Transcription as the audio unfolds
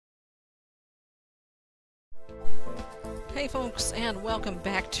Hey folks, and welcome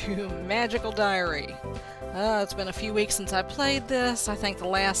back to Magical Diary. It's been a few weeks since I played this. I think the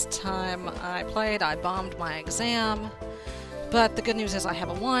last time I played I bombed my exam. But the good news is I have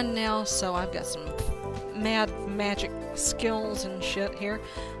a 1 now, so I've got some mad magic skills and shit here.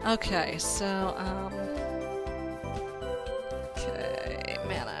 Okay, so, okay,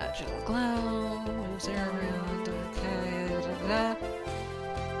 mana, gentle glow, moves air around, okay, da-da-da.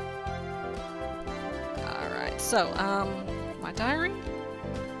 So, my diary?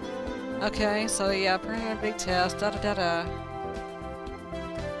 Okay, so yeah, big test, da-da-da-da.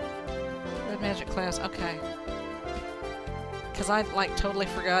 Red magic class, okay. Because I, like, totally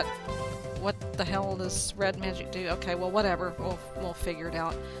forgot what the hell does red magic do. Okay, well, whatever. We'll figure it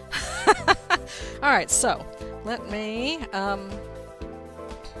out. Alright, so, let me,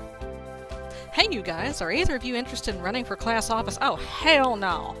 Hey, you guys, are either of you interested in running for class office? Oh, hell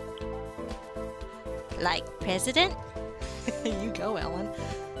no! Like president? You go, Ellen.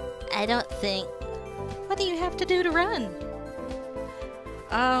 I don't think... What do you have to do to run?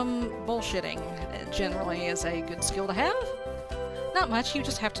 Bullshitting generally is a good skill to have. Not much, you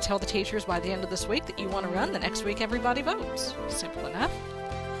just have to tell the teachers by the end of this week that you want to run, the next week everybody votes. Simple enough.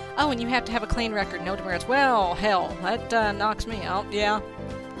 Oh, and you have to have a clean record, no demerits. Well, hell, that knocks me out, yeah.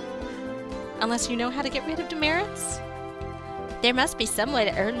 Unless you know how to get rid of demerits? There must be some way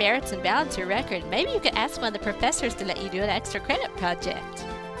to earn merits and balance your record. Maybe you could ask one of the professors to let you do an extra credit project.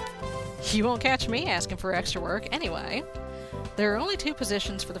 You won't catch me asking for extra work. Anyway, there are only 2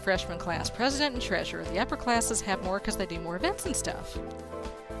 positions for the freshman class, president and treasurer. The upper classes have more because they do more events and stuff.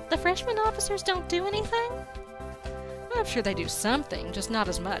 The freshman officers don't do anything? Well, I'm sure they do something, just not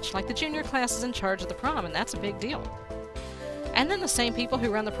as much. Like the junior class is in charge of the prom, and that's a big deal. And then the same people who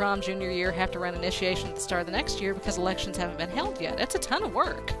run the prom junior year have to run initiation at the start of the next year because elections haven't been held yet. It's a ton of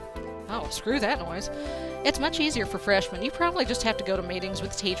work. Oh, screw that noise. It's much easier for freshmen. You probably just have to go to meetings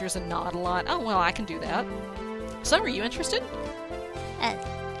with teachers and nod a lot. Oh, well, I can do that. So, are you interested?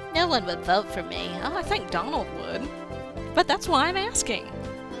 No one would vote for me. Oh, I think Donald would. But that's why I'm asking.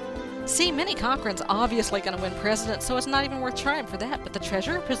 See, Minnie Cochran's obviously going to win president, so it's not even worth trying for that, but the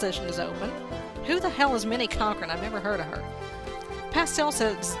treasurer position is open. Who the hell is Minnie Cochran? I've never heard of her. Pastel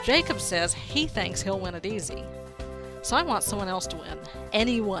says, Jacob says he thinks he'll win it easy. So I want someone else to win.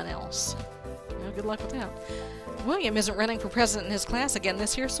 Anyone else. Well, good luck with that. William isn't running for president in his class again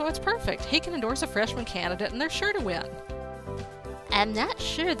this year, so it's perfect. He can endorse a freshman candidate and they're sure to win. I'm not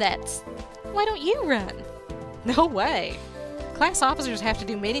sure that's... Why don't you run? No way. Class officers have to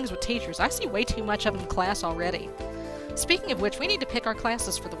do meetings with teachers. I see way too much of them in class already. Speaking of which, we need to pick our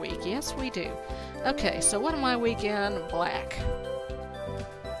classes for the week. Yes, we do. Okay, so what am I week in? Black.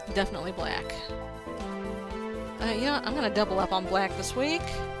 Definitely black. You know what? I'm going to double up on black this week.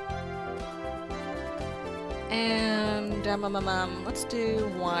 And, let's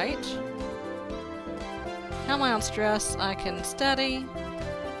do white. How am I on stress? I can study.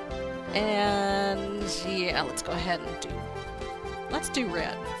 And, yeah, let's go ahead and do... Let's do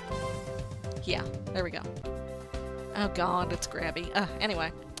red. Yeah, there we go. Oh god, it's grabby.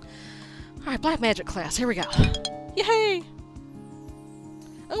 Anyway. Alright, black magic class, here we go. Yay!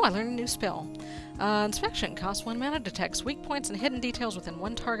 Oh, I learned a new spell. Inspection costs 1 mana, detects weak points and hidden details within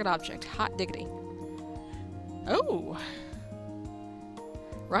 1 target object. Hot diggity. Oh!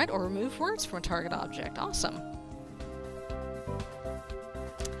 Write or remove words from a target object. Awesome.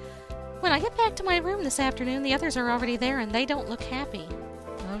 When I get back to my room this afternoon, the others are already there and they don't look happy.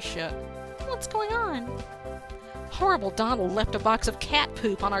 Oh shit. What's going on? Horrible Donald left a box of cat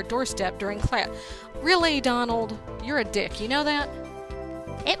poop on our doorstep during class. Really, Donald? You're a dick, you know that?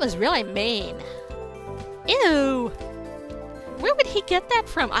 It was really mean. Ew! Where would he get that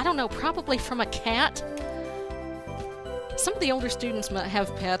from? I don't know, probably from a cat? Some of the older students might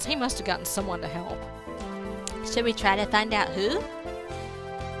have pets. He must have gotten someone to help. Should we try to find out who?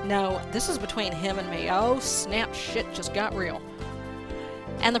 No, this is between him and me. Oh, snap, shit just got real.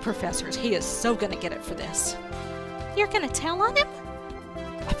 And the professors. He is so gonna get it for this. You're gonna tell on him?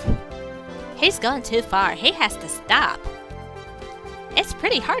 He's gone too far. He has to stop. It's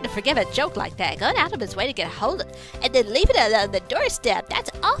pretty hard to forgive a joke like that, going out of his way to get a hold of it, and then leave it on the doorstep. That's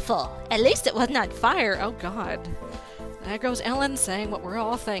awful. At least it wasn't on fire. Oh, God. There goes Ellen saying what we're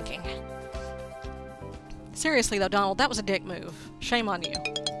all thinking. Seriously, though, Donald, that was a dick move. Shame on you.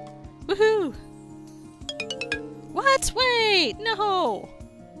 Woohoo! What? Wait! No!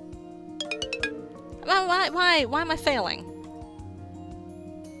 Why am I failing?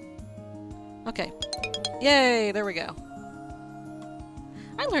 Okay. Yay, there we go.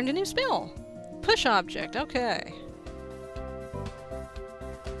 I learned a new spell. Push object, okay.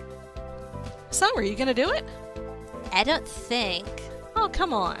 So, are you gonna do it? I don't think. Oh,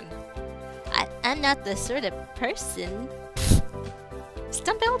 come on. I'm not the sort of person.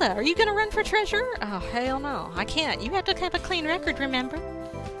 Stumpelda, are you gonna run for treasurer? Oh, hell no. I can't. You have to have a clean record, remember?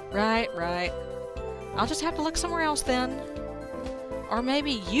 Right. I'll just have to look somewhere else then. Or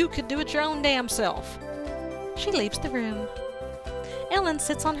maybe you could do it your own damn self. She leaves the room. Ellen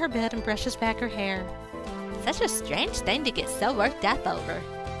sits on her bed and brushes back her hair. Such a strange thing to get so worked up over.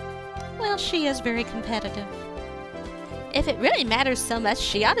 Well, she is very competitive. If it really matters so much,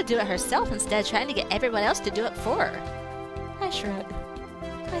 she ought to do it herself instead of trying to get everyone else to do it for her. I shrug.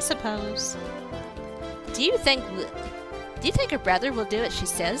 I suppose. Do you think her brother will do what she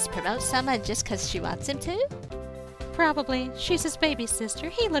says, promote someone just because she wants him to? Probably. She's his baby sister.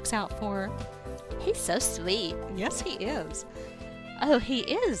 He looks out for her. He's so sweet. Yes, he is. Oh, he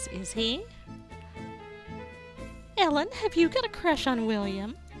is he? Ellen, have you got a crush on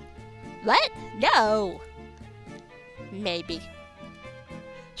William? What? No. Maybe.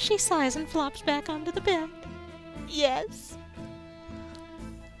 She sighs and flops back onto the bed. Yes.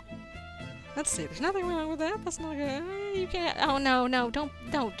 Let's see, there's nothing wrong with that. That's not good. You can't. Oh, no,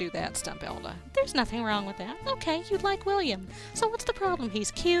 don't do that, Stumpelda. There's nothing wrong with that. Okay, you like William. So what's the problem?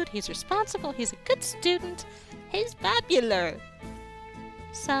 He's cute, he's responsible, he's a good student. He's popular.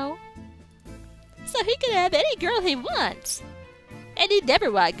 So he can have any girl he wants. And he'd never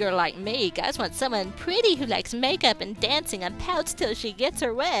want a girl like me. Guys want someone pretty who likes makeup and dancing and pouts till she gets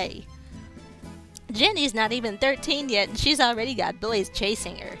her way. Jenny's not even 13 yet, and she's already got boys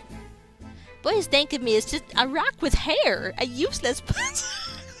chasing her. Boys think of me as just a rock with hair, a useless person.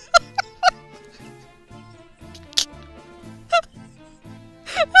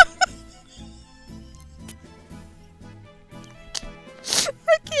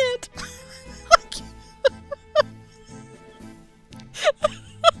 I can't.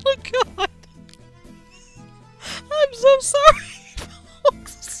 Oh, God. I'm so sorry,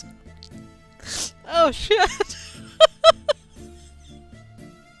 folks. Oh, shit.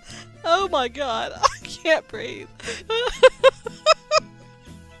 Oh, my God. I can't breathe.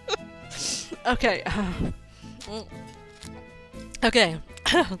 Okay. Okay.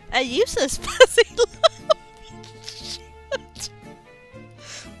 A useless pussy.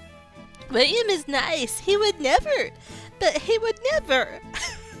 William is nice. He would never. But he would never.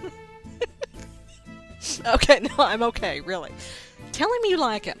 Okay, no, I'm okay, really. Tell him you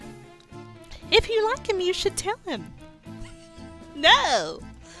like him. If you like him, you should tell him. No.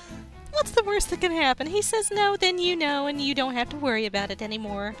 What's the worst that can happen? He says no, then you know, and you don't have to worry about it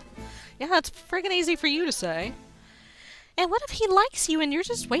anymore. Yeah, it's friggin' easy for you to say. And what if he likes you and you're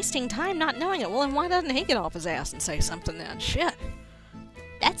just wasting time not knowing it? Well, then why doesn't he get off his ass and say something then? Shit.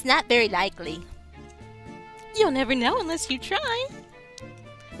 That's not very likely. You'll never know unless you try.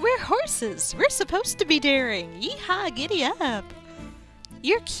 We're horses. We're supposed to be daring. Yeehaw, giddy up.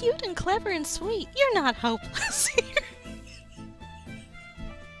 You're cute and clever and sweet. You're not hopeless here.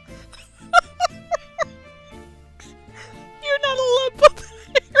 You're not a lump of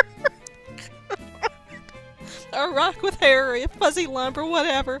hair. A rock with hair, or a fuzzy lump, or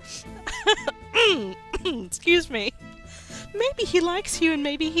whatever. Excuse me. Maybe he likes you and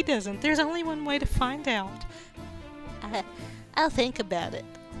maybe he doesn't. There's only one way to find out. I'll think about it.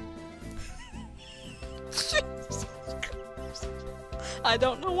 I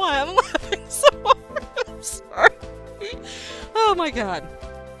don't know why I'm laughing so hard. I'm sorry. Oh my God.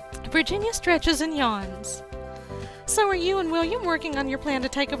 Virginia stretches and yawns. So are you and William working on your plan to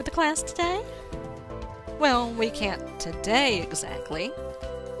take over the class today? Well, we can't today exactly.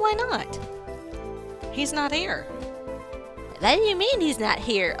 Why not? He's not here. What do you mean he's not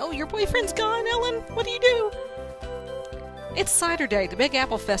here? Oh, your boyfriend's gone, Ellen? What do you do? It's Cider Day, the Big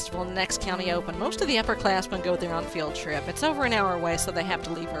Apple Festival in the next county open. Most of the upperclassmen go there on field trip. It's over an hour away, so they have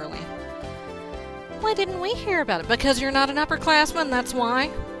to leave early. Why didn't we hear about it? Because you're not an upperclassman, that's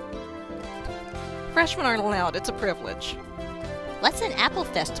why. Freshmen aren't allowed. It's a privilege. What's an apple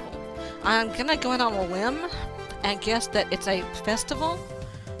festival? I'm gonna go out on a limb and guess that it's a festival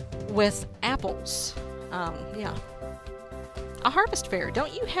with apples. Yeah. A harvest fair.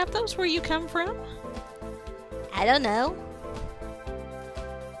 Don't you have those where you come from? I don't know.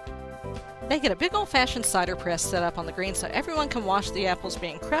 They get a big old-fashioned cider press set up on the green so everyone can watch the apples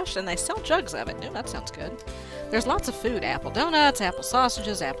being crushed, and they sell jugs of it. Ooh, that sounds good. There's lots of food. Apple donuts, apple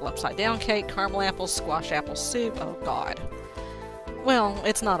sausages, apple upside-down cake, caramel apples, squash apple soup. Oh, God. Well,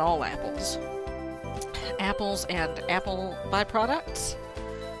 it's not all apples. Apples and apple byproducts.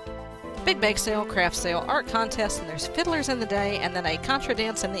 Big bake sale, craft sale, art contest, and there's fiddlers in the day, and then a contra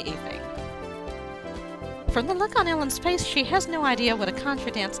dance in the evening. From the look on Ellen's face, she has no idea what a contra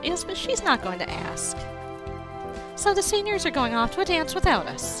dance is, but she's not going to ask. So the seniors are going off to a dance without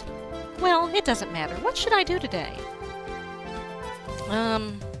us. Well, it doesn't matter. What should I do today? Yeah,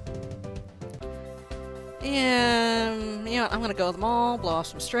 you know what, I'm gonna go to the mall, blow off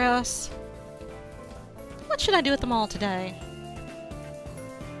some stress. What should I do at the mall today?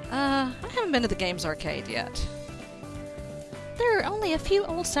 I haven't been to the games arcade yet. There are only a few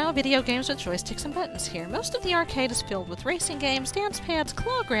old-style video games with joysticks and buttons here. Most of the arcade is filled with racing games, dance pads,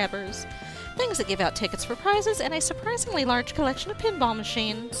 claw grabbers, things that give out tickets for prizes, and a surprisingly large collection of pinball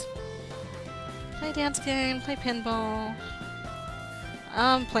machines. Play dance game, play pinball.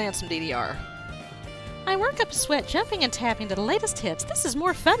 I'm playing some DDR. I work up a sweat jumping and tapping to the latest hits. This is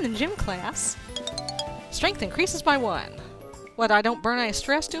more fun than gym class. Strength increases by 1. What, I don't burn any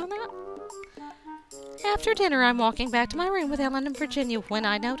stress doing that? After dinner, I'm walking back to my room with Ellen and Virginia when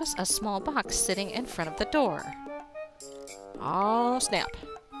I notice a small box sitting in front of the door. Oh, snap.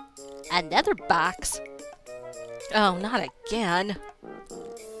 Another box? Oh, not again.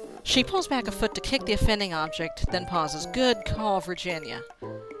 She pulls back a foot to kick the offending object, then pauses. Good call, Virginia.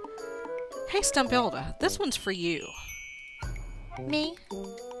 Hey, Stumpelda, this one's for you. Me?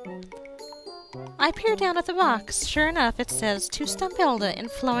 I peer down at the box. Sure enough, it says, to Stumpelda in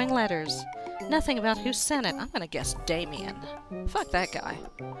flowing letters. Nothing about who sent it. I'm gonna guess Damien. Fuck that guy.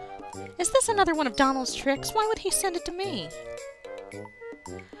 Is this another one of Donald's tricks? Why would he send it to me?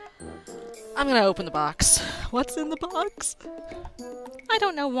 I'm gonna open the box. What's in the box? I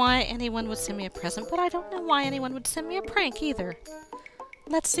don't know why anyone would send me a present, but I don't know why anyone would send me a prank either.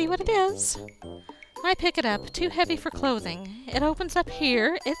 Let's see what it is. I pick it up, too heavy for clothing. It opens up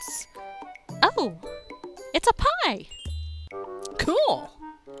here. It's... oh! It's a pie! Cool!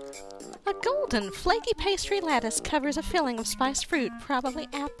 A golden, flaky pastry lattice covers a filling of spiced fruit, probably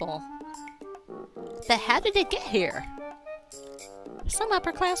apple. But how did it get here? Some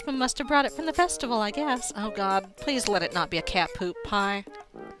upperclassmen must have brought it from the festival, I guess. Oh god, please let it not be a cat poop pie.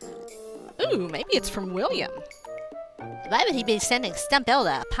 Ooh, maybe it's from William. Why would he be sending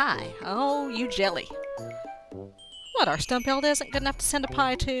Stumpelda a pie? Oh, you jelly. What, our Stumpelda isn't good enough to send a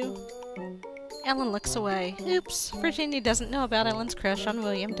pie to? Ellen looks away. Oops, Virginia doesn't know about Ellen's crush on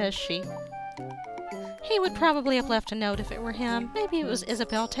William, does she? He would probably have left a note if it were him. Maybe it was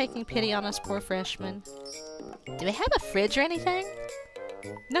Isabel taking pity on us poor freshmen. Do we have a fridge or anything?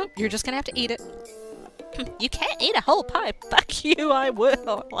 Nope, you're just gonna have to eat it. You can't eat a whole pie. Fuck you, I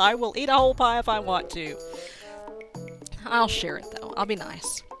will. I will eat a whole pie if I want to. I'll share it, though. I'll be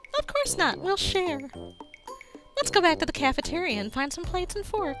nice. Of course not. We'll share. Let's go back to the cafeteria and find some plates and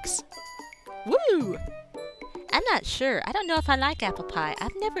forks. Woo! I'm not sure. I don't know if I like apple pie.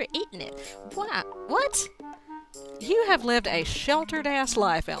 I've never eaten it. What? You have lived a sheltered-ass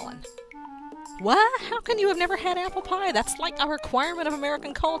life, Ellen. What? How can you have never had apple pie? That's like a requirement of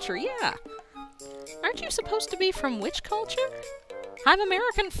American culture, yeah. Aren't you supposed to be from which culture? I'm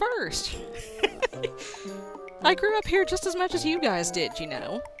American first. I grew up here just as much as you guys did, you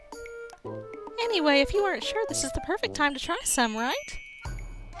know. Anyway, if you aren't sure, this is the perfect time to try some, right?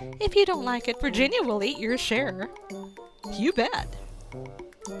 If you don't like it, Virginia will eat your share. You bet.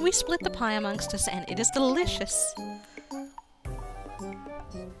 We split the pie amongst us, and it is delicious.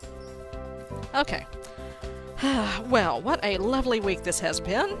 Okay. Well, what a lovely week this has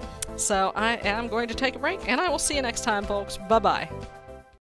been. So I am going to take a break, and I will see you next time, folks. Bye-bye.